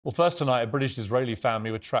Well, first tonight, a British-Israeli family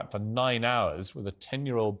were trapped for 9 hours with a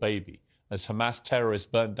 10-year-old baby as Hamas terrorists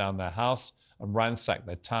burnt down their house and ransacked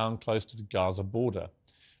their town close to the Gaza border.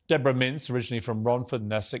 Deborah Mintz, originally from Romford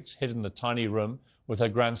in Essex, hid in the tiny room with her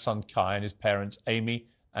grandson Kai and his parents Amy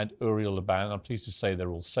and Uriel Laban. I'm pleased to say they're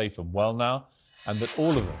all safe and well now, and that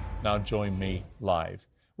all of them now join me live.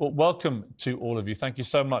 Well, welcome to all of you. Thank you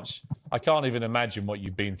so much. I can't even imagine what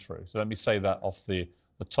you've been through. So let me say that off the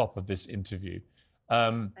top of this interview.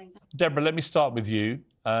 Deborah, let me start with you.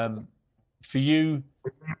 For you,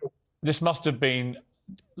 this must have been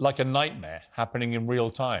like a nightmare happening in real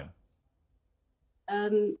time.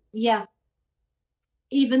 Yeah.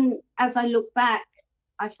 Even as I look back,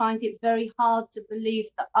 I find it very hard to believe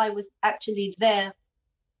that I was actually there.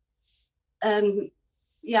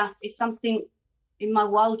 Yeah, it's something in my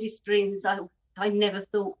wildest dreams I never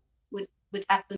thought would happen.